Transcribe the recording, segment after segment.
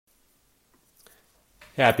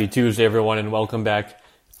Happy Tuesday, everyone, and welcome back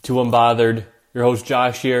to Unbothered. Your host,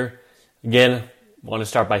 Josh, here. Again, I want to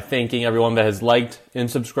start by thanking everyone that has liked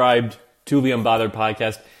and subscribed to the Unbothered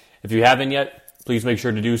podcast. If you haven't yet, please make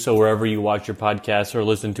sure to do so wherever you watch your podcasts or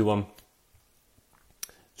listen to them.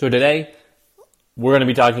 So today, we're going to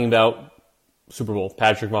be talking about Super Bowl,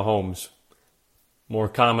 Patrick Mahomes. More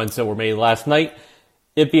comments that were made last night.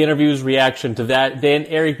 Ippy interviews, reaction to that. Then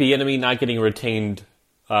Eric Bieniemy not getting retained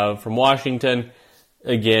from Washington.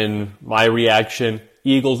 Again, my reaction,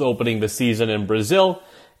 Eagles opening the season in Brazil.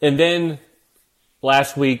 And then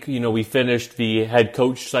last week, we finished the head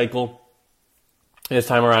coach cycle. This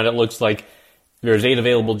time around, it looks like there's 8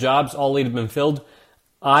 available jobs. All 8 have been filled.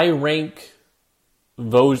 I rank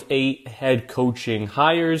those 8 head coaching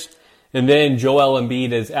hires. And then Joel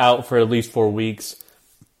Embiid is out for at least 4 weeks.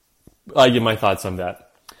 I'll give my thoughts on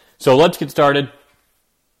that. So let's get started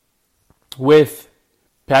with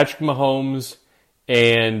Patrick Mahomes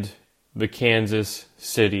and the Kansas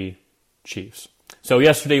City Chiefs. So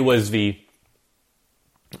yesterday was the,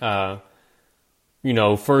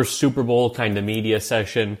 first Super Bowl kind of media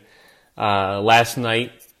session last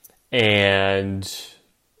night. And,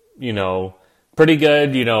 pretty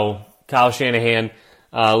good. Kyle Shanahan,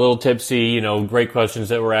 a little tipsy, great questions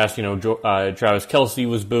that were asked. Travis Kelce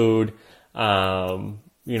was booed.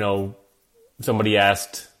 Somebody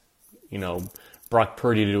asked, Brock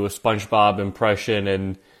Purdy to do a SpongeBob impression,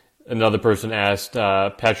 and another person asked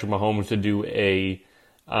Patrick Mahomes to do a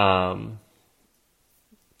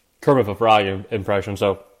Kermit the Frog impression.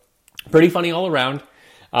 So pretty funny all around.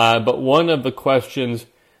 But one of the questions,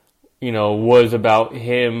 was about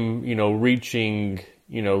him, reaching,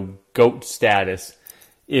 GOAT status,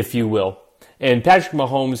 if you will. And Patrick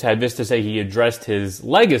Mahomes had this to say. He addressed his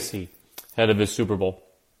legacy ahead of his Super Bowl.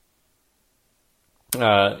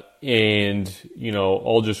 I'll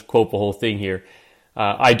just quote the whole thing here.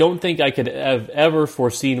 I don't think I could have ever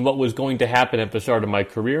foreseen what was going to happen at the start of my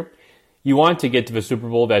career. You want to get to the Super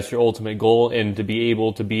Bowl, that's your ultimate goal, and to be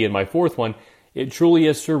able to be in my 4th one, it truly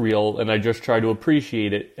is surreal, and I just try to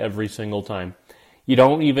appreciate it every single time. You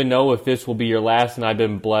don't even know if this will be your last, and I've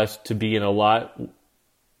been blessed to be in a lot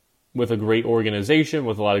with a great organization,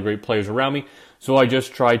 with a lot of great players around me, so I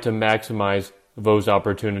just try to maximize those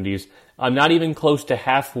opportunities. I'm not even close to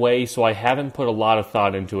halfway, so I haven't put a lot of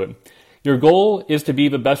thought into it. Your goal is to be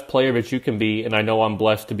the best player that you can be, and I know I'm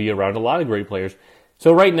blessed to be around a lot of great players.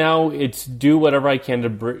 So right now, it's do whatever I can to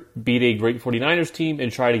beat a great 49ers team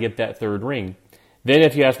and try to get that 3rd ring. Then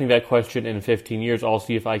if you ask me that question in 15 years, I'll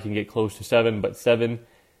see if I can get close to 7, but 7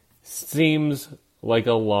 seems like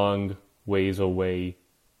a long ways away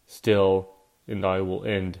still, and I will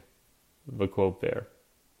end the quote there.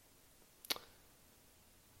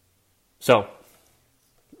 So,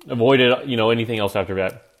 avoided, anything else after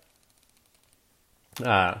that.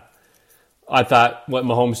 I thought what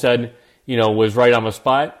Mahomes said, was right on the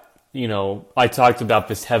spot. I talked about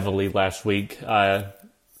this heavily last week.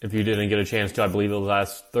 If you didn't get a chance to, I believe it was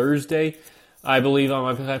last Thursday. I believe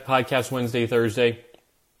on my podcast, Wednesday, Thursday.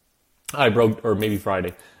 Or maybe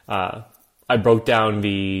Friday. I broke down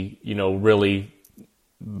the, really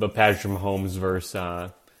the Patrick Mahomes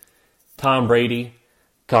versus Tom Brady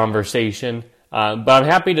conversation. But I'm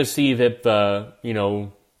happy to see that,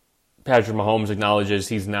 Patrick Mahomes acknowledges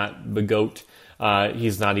he's not the GOAT.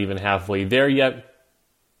 He's not even halfway there yet.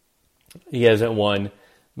 He hasn't won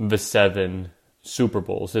the 7 Super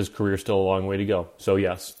Bowls. His career's still a long way to go. So,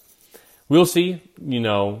 yes. We'll see.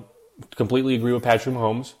 Completely agree with Patrick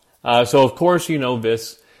Mahomes. So, of course,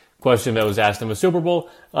 this question that was asked in the Super Bowl.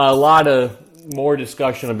 A lot of more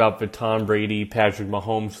discussion about the Tom Brady, Patrick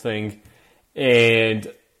Mahomes thing.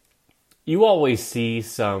 And you always see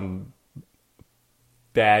some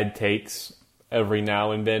bad takes every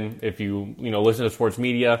now and then. If you, listen to sports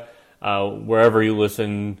media, wherever you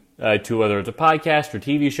listen to, whether it's a podcast or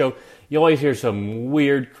TV show, you always hear some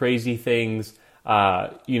weird, crazy things.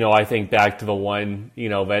 I think back to the one,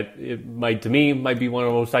 that it might be one of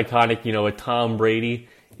the most iconic, a Tom Brady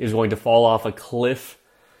is going to fall off a cliff,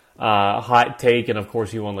 hot take. And of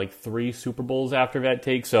course he won like 3 Super Bowls after that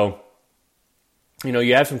take. So,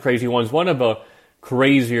 you have some crazy ones. One of the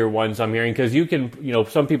crazier ones I'm hearing, because you can,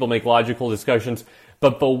 some people make logical discussions,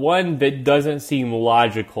 but the one that doesn't seem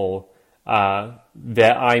logical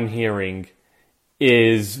that I'm hearing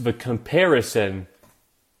is the comparison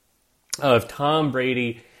of Tom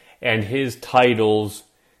Brady and his titles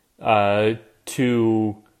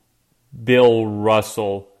to Bill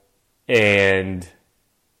Russell and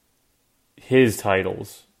his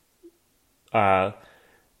titles.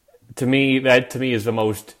 To me is the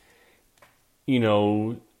most,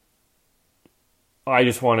 I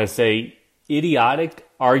just want to say idiotic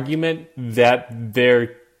argument that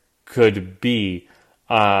there could be.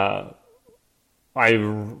 I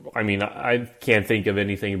mean, I can't think of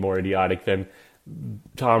anything more idiotic than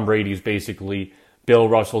Tom Brady's basically Bill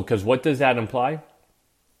Russell, because what does that imply?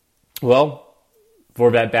 Well,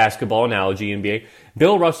 for that basketball analogy, NBA,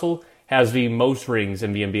 Bill Russell has the most rings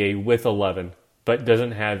in the NBA with 11, but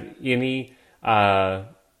doesn't have any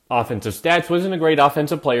offensive stats. Wasn't a great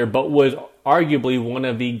offensive player, but was arguably one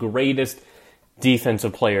of the greatest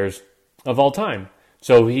defensive players of all time.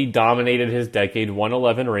 So he dominated his decade, won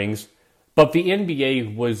 11 rings, but the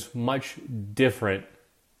NBA was much different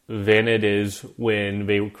than it is when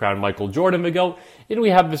they crowned Michael Jordan the GOAT, and we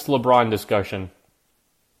have this LeBron discussion.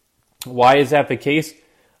 Why is that the case?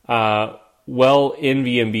 Well, in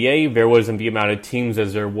the NBA, there wasn't the amount of teams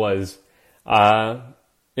as there was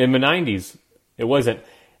in the 90s. It wasn't.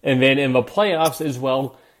 And then in the playoffs as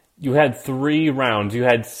well, you had 3 rounds. You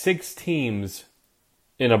had 6 teams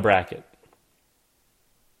in a bracket.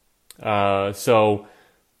 So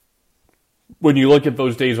when you look at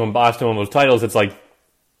those days when Boston won those titles, it's like,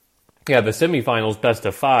 yeah, the semifinals, best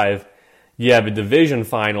of 5. You have the division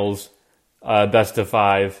finals, best of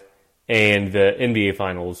 5, and the NBA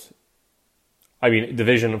finals. I mean,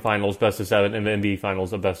 division finals, best of 7, and the NBA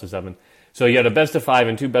finals, a best of 7. So you had a best of 5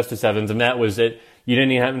 and 2 best of 7s, and that was it. You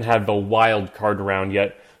didn't even have the wild card round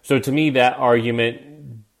yet. So to me, that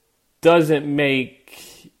argument doesn't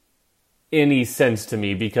make any sense to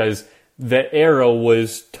me, because the era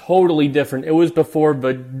was totally different. It was before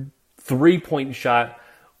the 3-point shot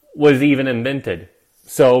was even invented.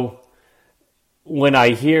 So when I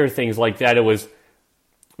hear things like that, it was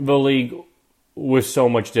the league was so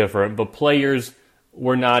much different. The players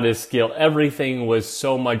were not as skilled. Everything was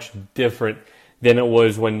so much different than it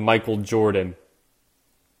was when Michael Jordan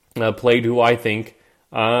played, who I think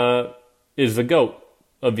is the GOAT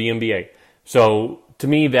of the NBA. So to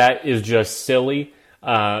me, that is just silly,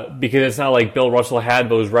 because it's not like Bill Russell had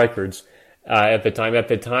those records at the time. At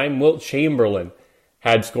the time, Wilt Chamberlain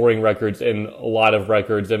had scoring records and a lot of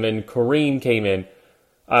records, and then Kareem came in.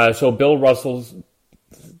 So Bill Russell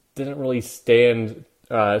didn't really stand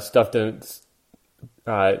stuff to...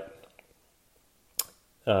 what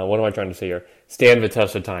am I trying to say here? Stand the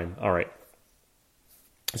test of time. All right.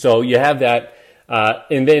 So you have that.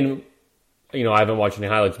 And then, I haven't watched any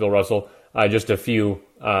highlights of Bill Russell, just a few.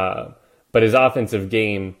 But his offensive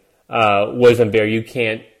game wasn't there. You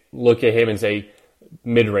can't look at him and say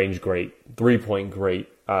mid-range great, 3-point great,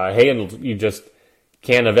 handles. You just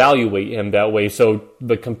can't evaluate him that way. So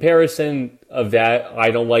the comparison of that I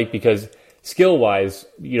don't like, because skill-wise,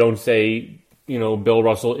 you don't say, Bill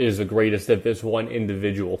Russell is the greatest at this one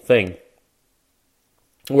individual thing.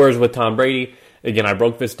 Whereas with Tom Brady, again, I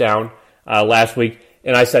broke this down last week,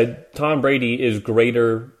 and I said Tom Brady is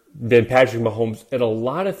greater than Patrick Mahomes at a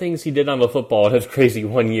lot of things he did on the football in his crazy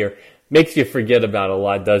 1 year. Makes you forget about a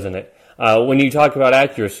lot, doesn't it? When you talk about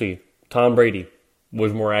accuracy, Tom Brady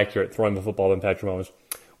was more accurate throwing the football than Patrick Mahomes.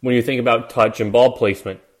 When you think about touch and ball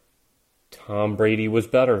placement, Tom Brady was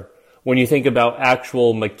better. When you think about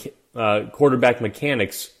actual quarterback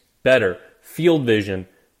mechanics, better. Field vision,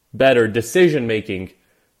 better. Decision making,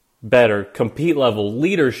 better. Compete level,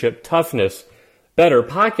 leadership, toughness, better.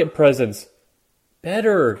 Pocket presence,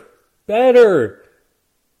 better.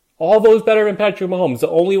 All those better than Patrick Mahomes. The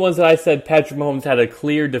only ones that I said Patrick Mahomes had a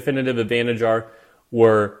clear, definitive advantage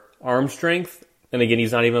were arm strength, and again,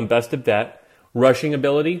 he's not even best at that. Rushing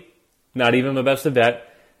ability, not even the best of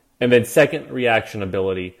that. And then second reaction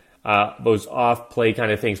ability, those off-play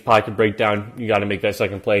kind of things, pocket breakdown, you got to make that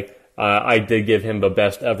second play. I did give him the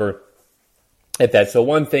best ever at that. So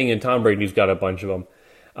one thing, and Tom Brady's got a bunch of them.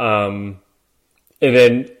 And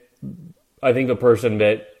then I think the person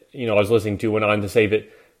that I was listening to went on to say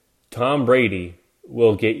that Tom Brady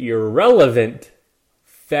will get irrelevant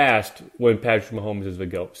fast when Patrick Mahomes is the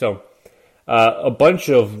GOAT. So a bunch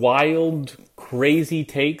of wild, crazy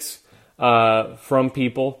takes from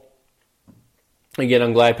people. Again,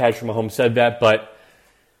 I'm glad Patrick Mahomes said that, but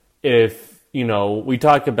if, we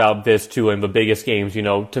talk about this too in the biggest games,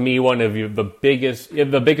 to me, one of the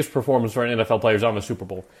biggest performance for an NFL player is on the Super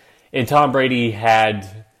Bowl. And Tom Brady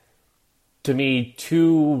had, to me,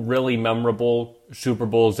 2 really memorable Super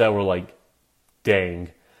Bowls that were like, dang.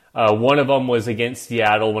 One of them was against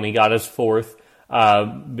Seattle when he got his 4th. I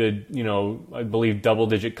believe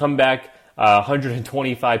double-digit comeback,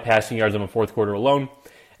 125 passing yards in the 4th quarter alone.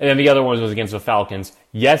 And then the other one was against the Falcons.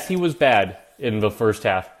 Yes, he was bad in the first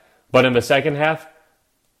half, but in the second half,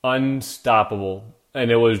 unstoppable. And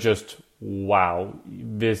it was just, wow,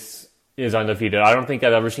 this is undefeated. I don't think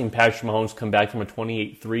I've ever seen Patrick Mahomes come back from a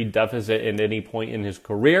 28-3 deficit at any point in his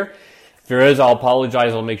career. If there is, I'll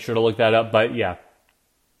apologize. I'll make sure to look that up. But yeah.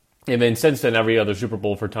 And then since then, every other Super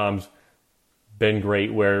Bowl for Tom's been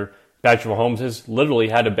great, where Patrick Mahomes has literally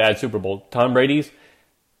had a bad Super Bowl. Tom Brady's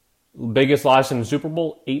biggest loss in the Super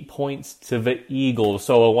Bowl, 8 points to the Eagles.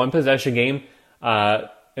 So a one-possession game.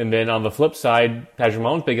 And then on the flip side, Patrick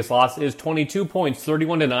Mahomes' biggest loss is 22 points,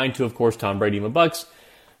 31-9 to, of course, Tom Brady and the Bucs.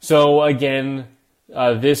 So again,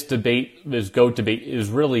 this GOAT debate is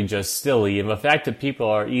really just silly. And the fact that people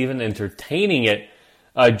are even entertaining it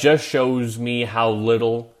just shows me how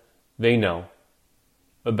little they know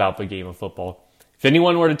about the game of football. If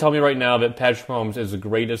anyone were to tell me right now that Patrick Mahomes is the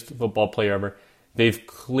greatest football player ever, they've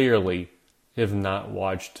clearly have not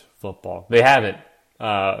watched football. They haven't.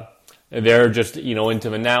 They're just, into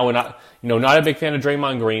the now. And not a big fan of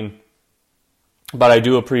Draymond Green, but I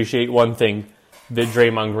do appreciate one thing that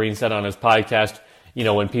Draymond Green said on his podcast.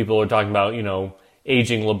 When people are talking about,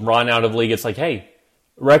 aging LeBron out of the league, it's like, hey,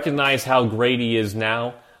 recognize how great he is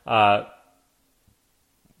now,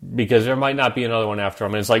 because there might not be another one after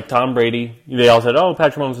him. And it's like Tom Brady. They all said, oh,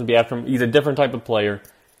 Patrick Mahomes would be after him. He's a different type of player.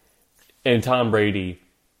 And Tom Brady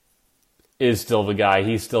is still the guy.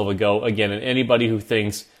 He's still the GOAT. Again, and anybody who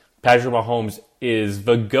thinks Patrick Mahomes is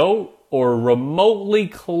the GOAT or remotely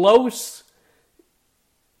close,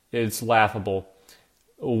 it's laughable.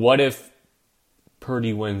 What if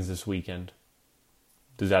Purdy wins this weekend?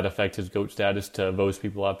 Does that affect his GOAT status to those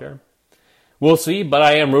people out there? We'll see, but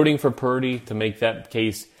I am rooting for Purdy to make that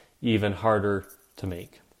case even harder to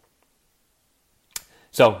make.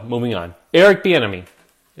 So, moving on. Eric Bieniemy,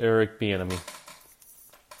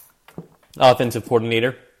 offensive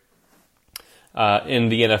coordinator in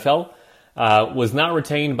the NFL, was not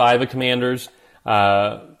retained by the Commanders.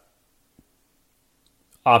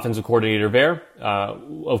 Offensive coordinator there,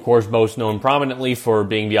 of course, most known prominently for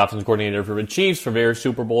being the offensive coordinator for the Chiefs for their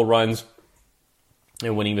Super Bowl runs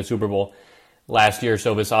and winning the Super Bowl last year.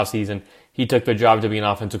 So this offseason, he took the job to be an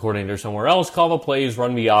offensive coordinator somewhere else, call the plays,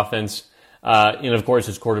 run the offense. And of course,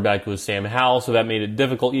 his quarterback was Sam Howell, so that made it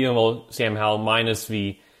difficult, even though Sam Howell, minus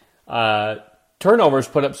the turnovers,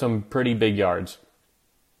 put up some pretty big yards.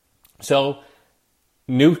 So,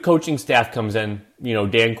 new coaching staff comes in.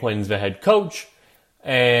 Dan Quinn's the head coach.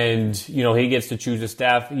 And, he gets to choose his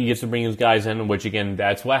staff. He gets to bring his guys in, which, again,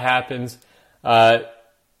 that's what happens.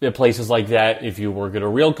 At places like that, if you work at a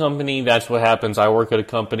real company, that's what happens. I work at a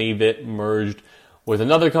company that merged with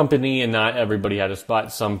another company, and not everybody had a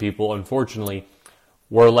spot. Some people, unfortunately,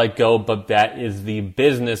 were let go, but that is the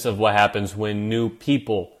business of what happens when new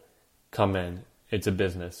people come in. It's a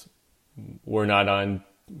business. We're not on,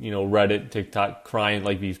 Reddit, TikTok, crying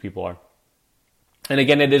like these people are. And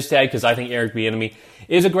again, it is sad because I think Eric Bieniemy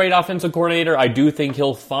is a great offensive coordinator. I do think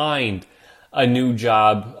he'll find a new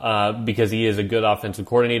job because he is a good offensive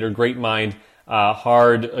coordinator, great mind,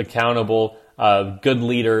 hard, accountable, good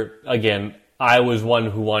leader. Again, I was one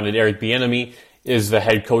who wanted Eric Bieniemy as the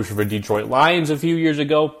head coach for the Detroit Lions a few years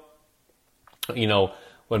ago.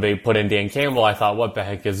 When they put in Dan Campbell, I thought, what the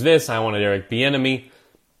heck is this? I wanted Eric Bieniemy.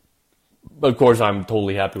 Of course, I'm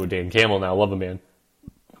totally happy with Dan Campbell now. I love the man.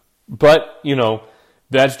 But,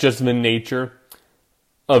 that's just the nature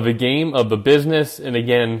of the game, of the business. And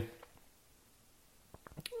again,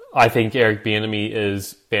 I think Eric Bieniemy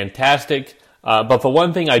is fantastic. But the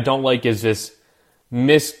one thing I don't like is this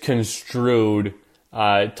misconstrued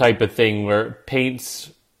type of thing where it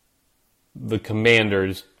paints the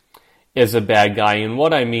Commanders as a bad guy. And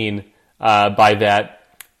what I mean by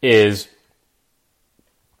that is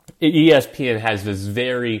ESPN has this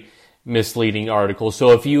very misleading article.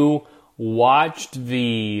 So if you watched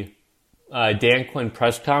the Dan Quinn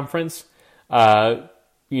press conference,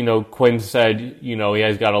 Quinn said, he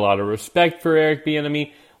has got a lot of respect for Eric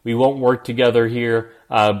Bieniemy. We won't work together here,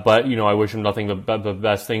 but, I wish him nothing but the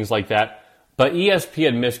best, things like that. But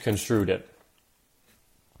ESPN misconstrued it.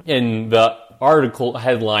 And the article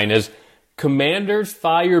headline is, Commanders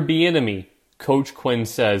fire Bieniemy, Coach Quinn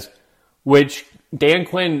says, which Dan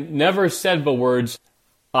Quinn never said the words,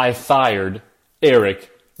 I fired Eric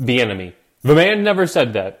Bieniemy. The man never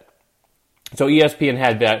said that. So ESPN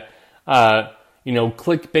had that,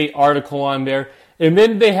 clickbait article on there. And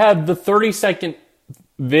then they have the 30-second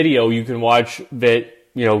video you can watch that,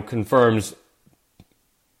 confirms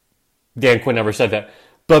Dan Quinn never said that.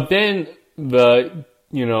 But then the,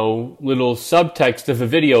 little subtext of the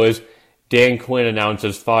video is Dan Quinn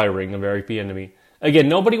announces firing of Eric Bieniemy. Again,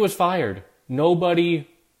 nobody was fired. Nobody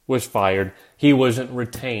was fired. He wasn't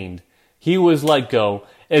retained. He was let go.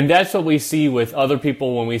 And that's what we see with other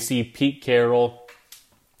people when we see Pete Carroll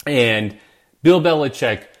and Bill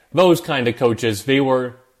Belichick, those kind of coaches. They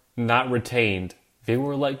were not retained. They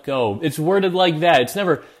were let go. It's worded like that. It's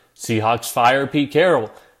never Seahawks fire Pete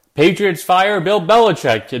Carroll. Patriots fire Bill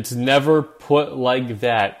Belichick. It's never put like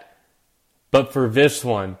that. But for this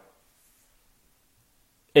one,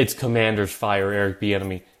 it's Commanders fire Eric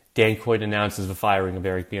Bieniemy. Dan Quinn announces the firing of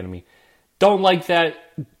Eric Bieniemy. Don't like that,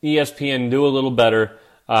 ESPN. Do a little better.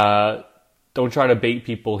 Don't try to bait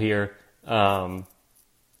people here. Because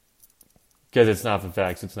it's not the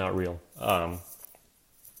facts. It's not real.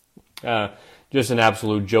 Just an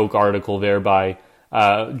absolute joke article there by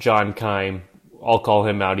John Keim. I'll call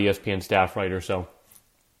him out, ESPN staff writer, so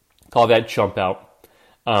call that chump out.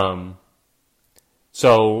 And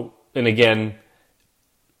again,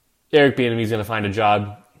 Eric Bieniemy's going to find a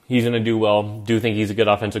job. He's going to do well. Do think he's a good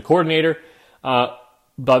offensive coordinator.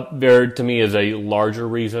 But there, to me, is a larger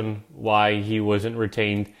reason why he wasn't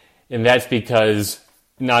retained, and that's because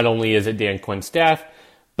not only is it Dan Quinn's staff,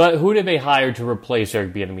 but who did they hire to replace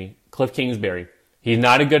Eric Bieniemy? Cliff Kingsbury. He's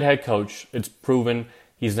not a good head coach. It's proven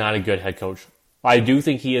he's not a good head coach. I do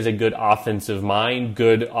think he is a good offensive mind,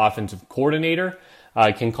 good offensive coordinator,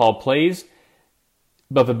 can call plays.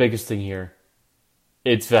 But the biggest thing here,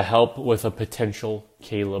 it's the help with a potential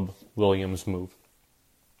Caleb Williams move.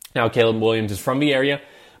 Now, Caleb Williams is from the area,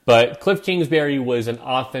 but Cliff Kingsbury was an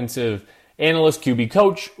offensive analyst, QB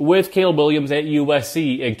coach with Caleb Williams at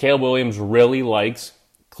USC, and Caleb Williams really likes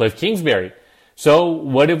Cliff Kingsbury. So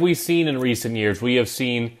what have we seen in recent years? We have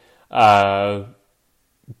seen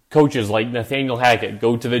coaches like Nathaniel Hackett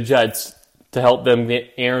go to the Jets to help them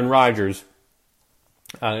get Aaron Rodgers.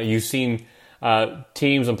 You've seen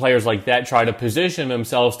teams and players like that try to position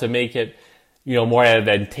themselves to make it, more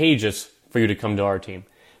advantageous for you to come to our team.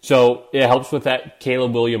 So it helps with that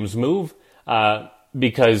Caleb Williams move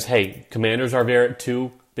because, hey, Commanders are there at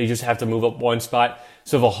 2. They just have to move up one spot.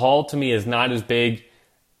 So the haul to me is not as big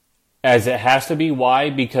as it has to be. Why?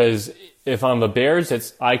 Because if I'm the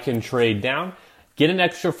Bears, I can trade down, get an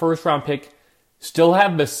extra first-round pick, still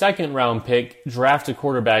have the second-round pick, draft a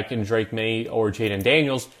quarterback in Drake May or Jayden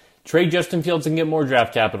Daniels, trade Justin Fields and get more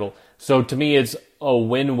draft capital. So to me, it's a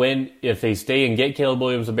win-win. If they stay and get Caleb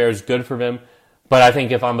Williams, the Bears, good for them. But I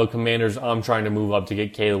think if I'm the Commanders, I'm trying to move up to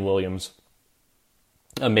get Caleb Williams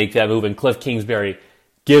and make that move. And Cliff Kingsbury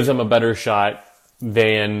gives them a better shot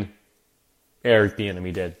than Eric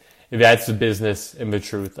Bieniemy did. That's the business and the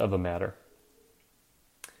truth of the matter.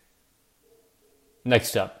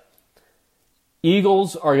 Next up,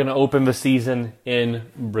 Eagles are going to open the season in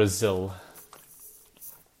Brazil.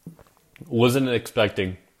 Wasn't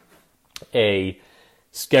expecting a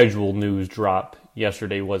scheduled news drop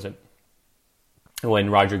yesterday, was it?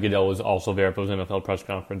 When Roger Goodell was also there at those NFL press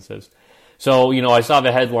conferences. So, I saw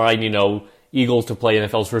the headline, Eagles to play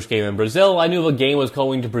NFL's first game in Brazil. I knew the game was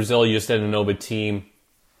going to Brazil, you just didn't know the team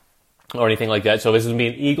or anything like that. So this is going to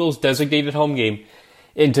be an Eagles designated home game.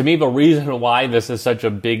 And to me, the reason why this is such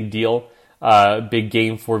a big deal, big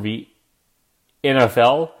game for the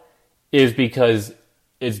NFL, is because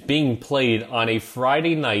it's being played on a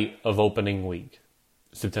Friday night of opening week,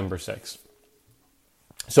 September 6th.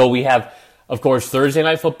 So we have, of course, Thursday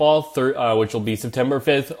Night Football, which will be September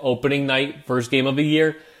 5th, opening night, first game of the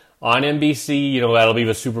year on NBC. That'll be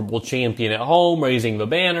the Super Bowl champion at home, raising the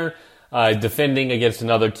banner, defending against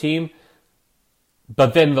another team.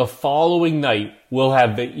 But then the following night, we'll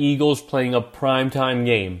have the Eagles playing a primetime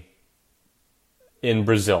game in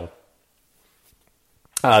Brazil.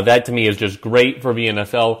 That to me is just great for the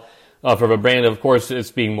NFL, for the brand. Of course,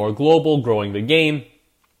 it's being more global, growing the game.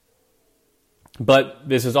 But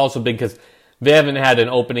this is also big because they haven't had an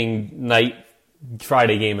opening night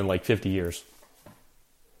Friday game in like 50 years.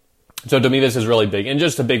 So to me, this is really big. And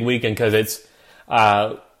just a big weekend because it's,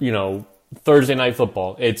 Thursday Night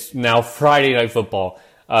Football. It's now Friday Night Football.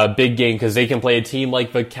 Big game because they can play a team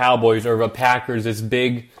like the Cowboys or the Packers. This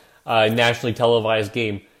big nationally televised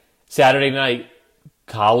game. Saturday night,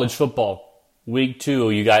 college football. Week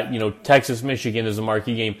 2, you got, Texas, Michigan is a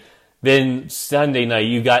marquee game. Then Sunday night,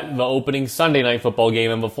 you got the opening Sunday Night Football game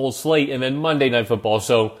and the full slate, and then Monday Night Football.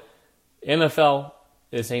 So, NFL,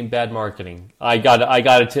 this ain't bad marketing. I got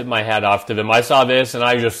to tip my hat off to them. I saw this, and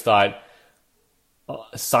I just thought,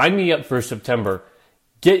 sign me up for September.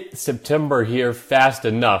 Get September here fast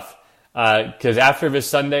enough. Because after this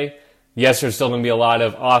Sunday, yes, there's still going to be a lot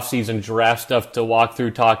of off-season draft stuff to walk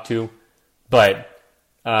through, talk to. But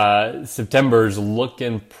September's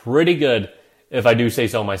looking pretty good, if I do say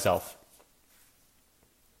so myself.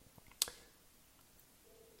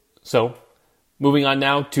 So, moving on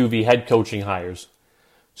now to the head coaching hires.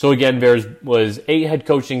 So again, there was 8 head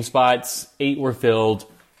coaching spots, 8 were filled.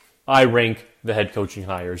 I rank the head coaching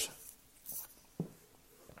hires.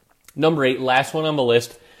 Number 8, last one on the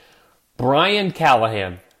list, Brian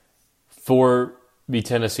Callahan for the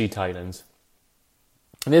Tennessee Titans.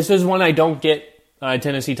 This is one I don't get,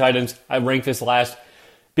 Tennessee Titans. I rank this last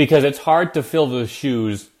because it's hard to fill the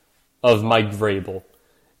shoes of Mike Vrabel.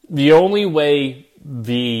 The only way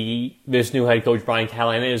this new head coach, Brian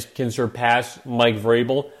Callahan, can surpass Mike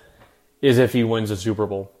Vrabel is if he wins a Super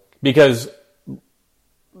Bowl. Because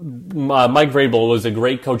Mike Vrabel was a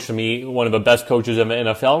great coach to me, one of the best coaches in the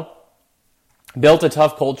NFL. Built a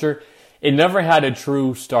tough culture. It never had a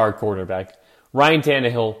true star quarterback. Ryan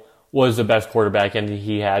Tannehill was the best quarterback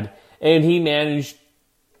he had, and he managed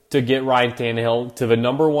to get Ryan Tannehill to the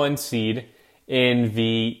number 1 seed in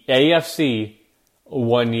the AFC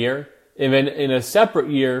one year, and then in a separate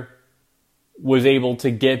year was able to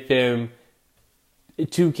get them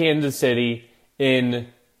to Kansas City in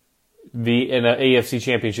an AFC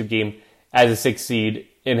championship game as a 6th seed,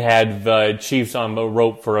 and had the Chiefs on the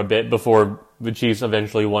rope for a bit before the Chiefs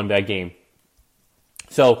eventually won that game.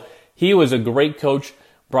 So he was a great coach.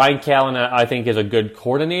 Brian Callahan, I think, is a good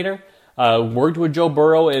coordinator. Worked with Joe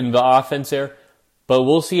Burrow in the offense there. But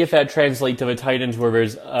we'll see if that translates to the Titans, where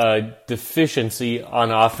there's a deficiency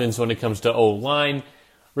on offense when it comes to O-line,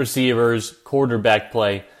 receivers, quarterback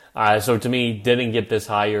play. So to me, didn't get this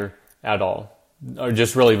higher at all. Or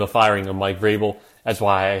just really the firing of Mike Vrabel. That's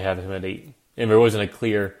why I have him at 8. And there wasn't a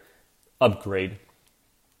clear upgrade.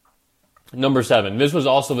 Number 7. This was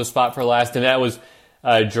also the spot for last, and that was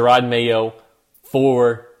Jerod Mayo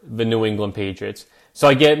for the New England Patriots. So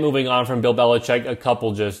I get, moving on from Bill Belichick, a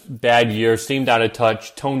couple just bad years, seemed out of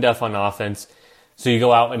touch, tone deaf on offense. So you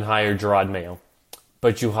go out and hire Jerod Mayo.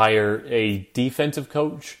 But you hire a defensive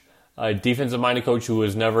coach, a defensive-minded coach who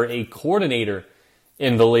was never a coordinator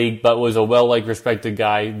in the league, but was a well-liked, respected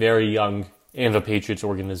guy, very young, in the Patriots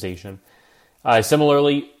organization.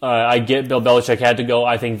 Similarly, I get Bill Belichick had to go.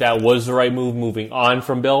 I think that was the right move moving on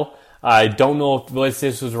from Bill. I don't know if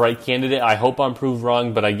this was the right candidate. I hope I'm proved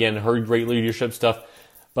wrong, but again, heard great leadership stuff.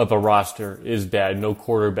 But the roster is bad. No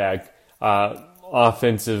quarterback.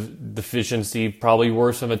 Offensive deficiency, probably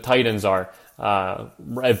worse than the Titans are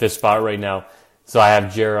at this spot right now. So I have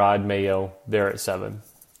Jerod Mayo there at 7.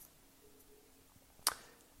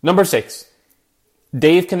 Number 6,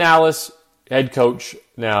 Dave Canales, head coach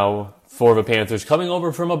now for the Panthers, coming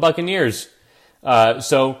over from the Buccaneers.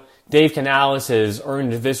 So Dave Canales has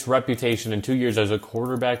earned this reputation in 2 years as a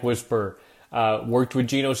quarterback whisperer. Worked with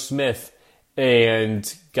Geno Smith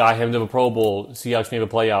and got him to the Pro Bowl. Seahawks made the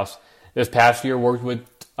playoffs. This past year worked with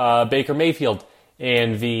Baker Mayfield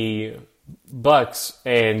and the Bucks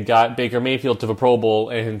and got Baker Mayfield to the Pro Bowl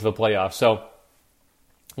and into the playoffs. So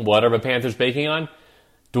what are the Panthers banking on?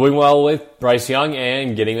 Doing well with Bryce Young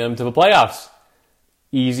and getting them to the playoffs.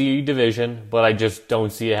 Easy division, but I just don't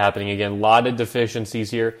see it happening again. A lot of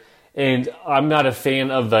deficiencies here. And I'm not a fan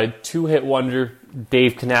of the two-hit wonder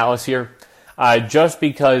Dave Canales here, just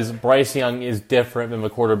because Bryce Young is different than the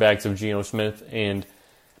quarterbacks of Geno Smith and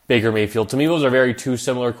Baker Mayfield. To me, those are very two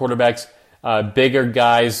similar quarterbacks. Bigger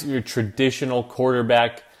guys, your traditional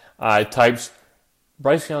quarterback types.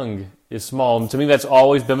 Bryce Young is small. And to me, that's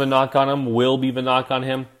always been the knock on him, will be the knock on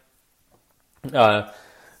him.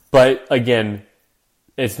 But again,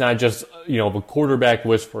 it's not just, the quarterback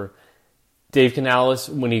whisperer. Dave Canales,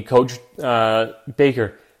 when he coached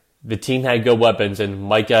Baker, the team had good weapons, and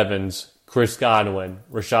Mike Evans, Chris Godwin,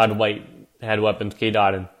 Rachaad White had weapons, K.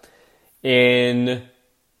 Dotton. In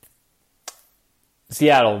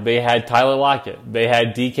Seattle, they had Tyler Lockett. They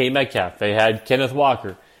had DK Metcalf. They had Kenneth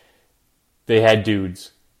Walker. They had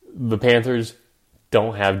dudes. The Panthers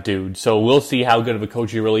don't have dudes. So we'll see how good of a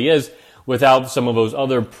coach he really is without some of those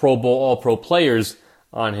other Pro Bowl, All-Pro players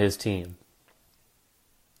on his team.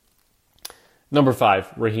 Number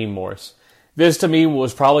 5, Raheem Morris. This, to me,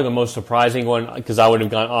 was probably the most surprising one because I would have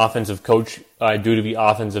gone offensive coach due to the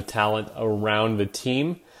offensive talent around the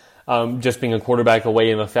team, just being a quarterback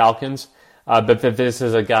away in the Falcons. But that this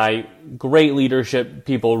is a guy, great leadership.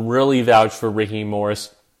 People really vouch for Raheem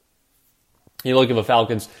Morris. You look at the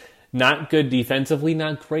Falcons, not good defensively,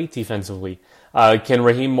 not great defensively. Can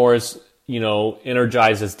Raheem Morris,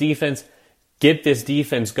 energize his defense, get this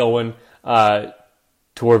defense going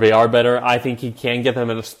to where they are better? I think he can get them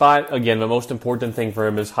in a spot. Again, the most important thing for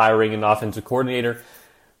him is hiring an offensive coordinator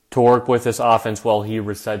to work with this offense while he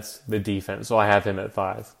resets the defense. So I have him at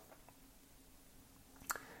 5.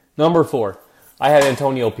 Number 4, I had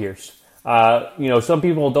Antonio Pierce. Some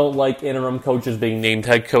people don't like interim coaches being named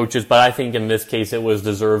head coaches, but I think in this case it was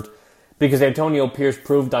deserved because Antonio Pierce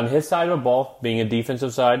proved on his side of the ball, being a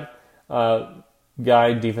defensive side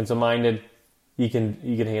guy, defensive minded, he can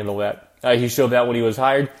handle that. He showed that when he was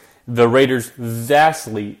hired. The Raiders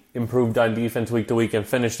vastly improved on defense week to week and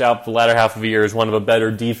finished out the latter half of the year as one of the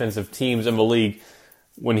better defensive teams in the league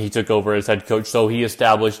when he took over as head coach. So he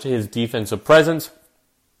established his defensive presence,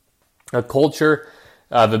 a culture.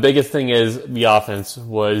 The biggest thing is the offense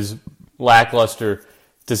was lackluster,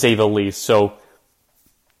 to say the least. So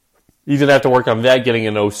he's going to have to work on that, getting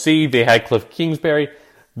an OC. They had Cliff Kingsbury.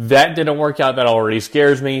 That didn't work out. That already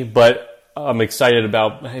scares me, but I'm excited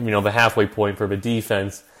about the halfway point for the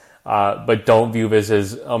defense. But don't view this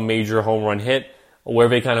as a major home run hit. Where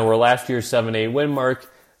they kind of were last year's 7-8 win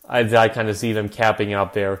mark, I kind of see them capping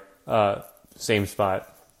out there, same spot.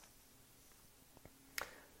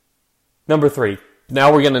 Number 3.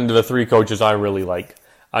 Now we're getting into the 3 coaches I really like.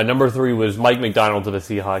 Number 3 was Mike Macdonald to the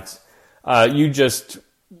Seahawks. Just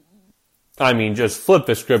flip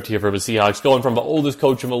the script here for the Seahawks, going from the oldest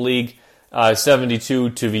coach in the league,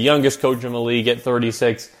 72, to the youngest coach in the league at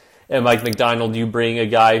 36. And Mike Macdonald, you bring a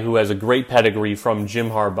guy who has a great pedigree from Jim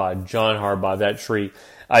Harbaugh, John Harbaugh, that tree.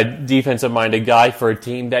 A defensive-minded guy for a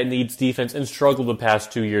team that needs defense and struggled the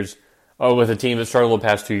past 2 years, or with a team that struggled the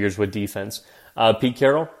past 2 years with defense. Pete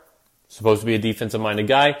Carroll, supposed to be a defensive-minded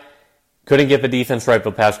guy, couldn't get the defense right the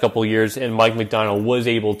past couple years, and Mike Macdonald was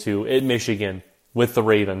able to at Michigan with the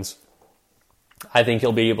Ravens. I think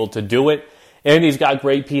he'll be able to do it. And he's got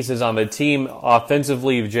great pieces on the team.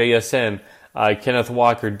 Offensively, JSN, Kenneth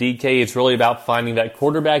Walker, DK. It's really about finding that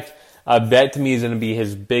quarterback. That, to me, is going to be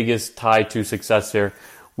his biggest tie to success there.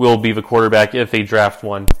 Will be the quarterback if they draft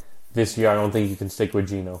one this year. I don't think you can stick with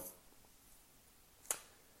Geno.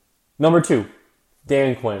 Number 2,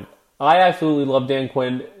 Dan Quinn. I absolutely love Dan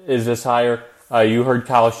Quinn. Is this hire? You heard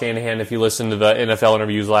Kyle Shanahan, if you listened to the NFL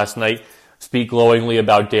interviews last night, speak glowingly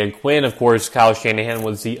about Dan Quinn. Of course, Kyle Shanahan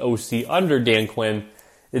was the OC under Dan Quinn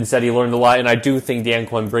and said he learned a lot. And I do think Dan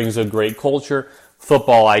Quinn brings a great culture,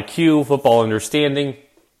 football IQ, football understanding,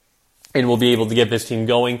 and will be able to get this team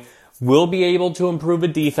going. Will be able to improve the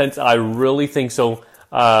defense. I really think so.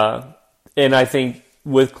 And I think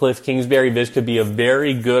with Cliff Kingsbury, this could be a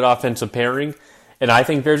very good offensive pairing. And I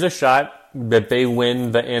think there's a shot that they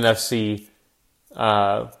win the NFC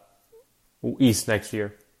East next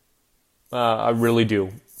year. I really do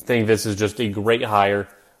think this is just a great hire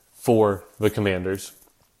for the Commanders.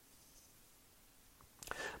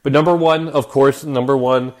 But number 1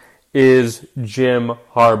 is Jim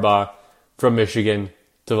Harbaugh from Michigan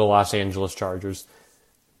to the Los Angeles Chargers.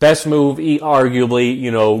 Best move,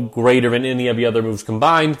 arguably, greater than any of the other moves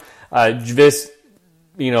combined. This,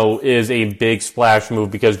 is a big splash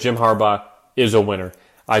move because Jim Harbaugh is a winner.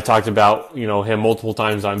 I talked about, him multiple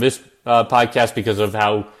times on this podcast because of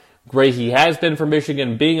how great he has been for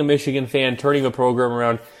Michigan, being a Michigan fan, turning the program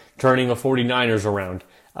around, turning the 49ers around,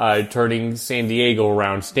 turning San Diego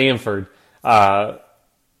around, Stanford. Stanford's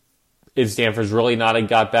really not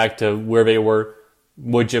got back to where they were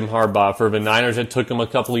with Jim Harbaugh. For the Niners, it took them a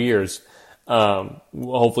couple of years.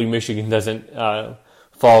 Hopefully Michigan doesn't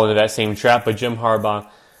fall into that same trap, but Jim Harbaugh,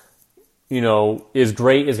 is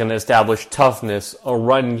great, is going to establish toughness, a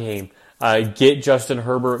run game, get Justin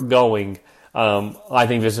Herbert going. I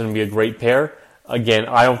think this is going to be a great pair. Again,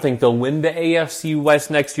 I don't think they'll win the AFC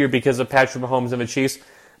West next year because of Patrick Mahomes and the Chiefs,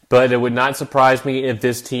 but it would not surprise me if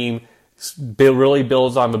this team really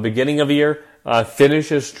builds on the beginning of the year,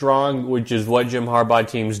 finishes strong, which is what Jim Harbaugh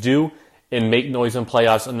teams do, and make noise in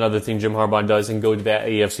playoffs, another thing Jim Harbaugh does, and go to that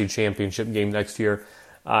AFC Championship game next year.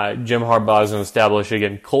 Jim Harbaugh is going to establish,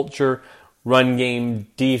 again, culture, run game,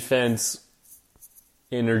 defense,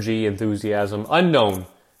 energy, enthusiasm, unknown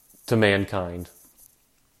to mankind.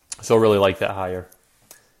 So really like that hire.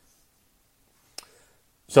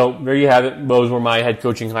 So there you have it. Those were my head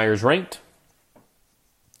coaching hires ranked.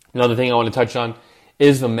 Another thing I want to touch on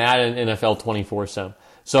is the Madden NFL 24 Sim.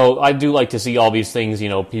 So I do like to see all these things,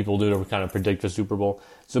 people do to kind of predict the Super Bowl.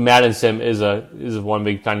 So Madden Sim is one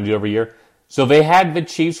we kind of do every year. So they had the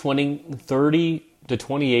Chiefs winning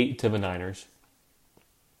 30-28 to the Niners.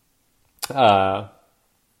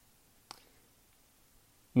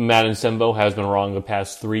 Madden Simbo has been wrong the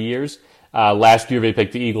past 3 years. Last year they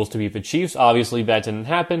picked the Eagles to beat the Chiefs. Obviously that didn't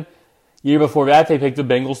happen. Year before that they picked the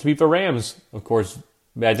Bengals to beat the Rams. Of course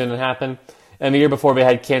that didn't happen. And the year before they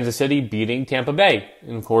had Kansas City beating Tampa Bay.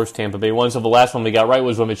 And of course Tampa Bay won. So the last one they got right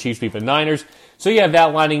was when the Chiefs beat the Niners. So you have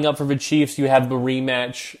that lining up for the Chiefs. You have the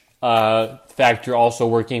rematch factor also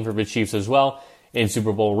working for the Chiefs as well. In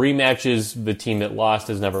Super Bowl rematches, the team that lost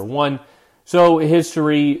has never won. So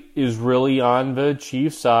history is really on the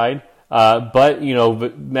Chiefs' side. But,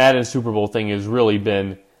 the Madden Super Bowl thing has really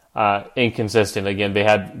been inconsistent. Again, they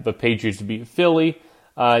had the Patriots beat Philly.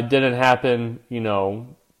 Didn't happen,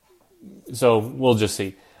 so we'll just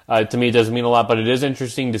see. To me, it doesn't mean a lot, but it is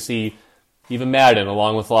interesting to see even Madden,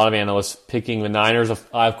 along with a lot of analysts, picking the Niners.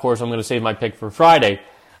 Of course, I'm going to save my pick for Friday.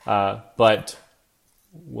 But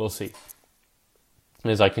we'll see.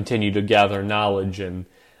 As I continue to gather knowledge and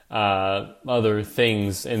other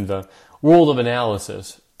things in the world of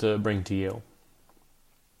analysis to bring to you.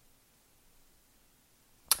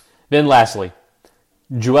 Then lastly,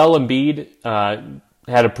 Joel Embiid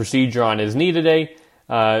had a procedure on his knee today,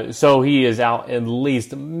 so he is out at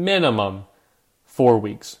least minimum 4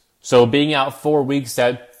 weeks. So being out 4 weeks,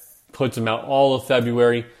 that puts him out all of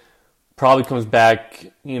February, probably comes back,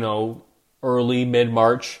 early,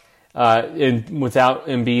 mid-March. And without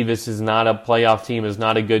Embiid, this is not a playoff team, is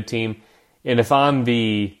not a good team. And if I'm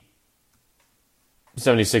the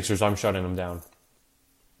 76ers, I'm shutting them down.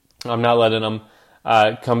 I'm not letting them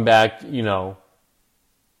come back, small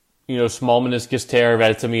meniscus tear.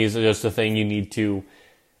 That to me is just a thing you need to,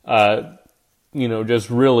 just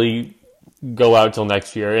really go out till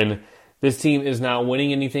next year. And this team is not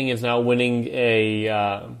winning anything. It's not winning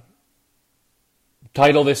a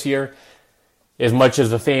title this year. As much as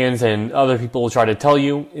the fans and other people will try to tell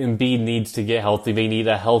you, Embiid needs to get healthy. They need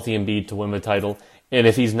a healthy Embiid to win the title. And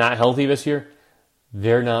if he's not healthy this year,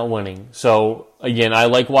 they're not winning. So, again, I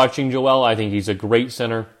like watching Joel. I think he's a great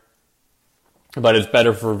center. But it's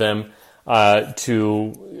better for them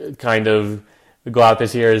to kind of go out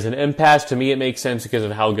this year as an impasse. To me, it makes sense because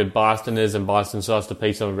of how good Boston is, and Boston still has to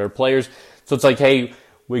pay some of their players. So it's like, hey,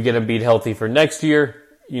 we get Embiid healthy for next year.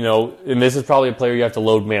 And this is probably a player you have to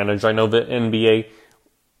load manage. I know the NBA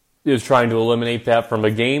is trying to eliminate that from a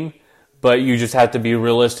game, but you just have to be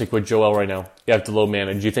realistic with Joel right now. You have to load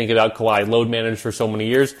manage. You think about Kawhi, load manage for so many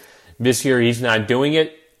years. This year he's not doing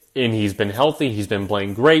it, and he's been healthy. He's been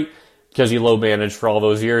playing great because he load managed for all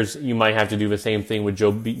those years. You might have to do the same thing with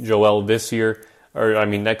Joel this year,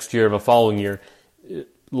 next year, the following year.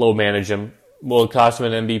 Load manage him. Will it cost him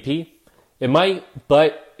an MVP? It might,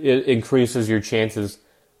 but it increases your chances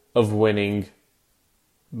of winning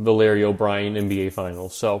the Larry O'Brien NBA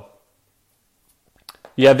Finals. So,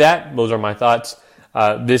 you have that. Those are my thoughts.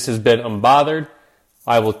 This has been Unbothered.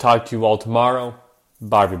 I will talk to you all tomorrow.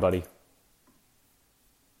 Bye, everybody.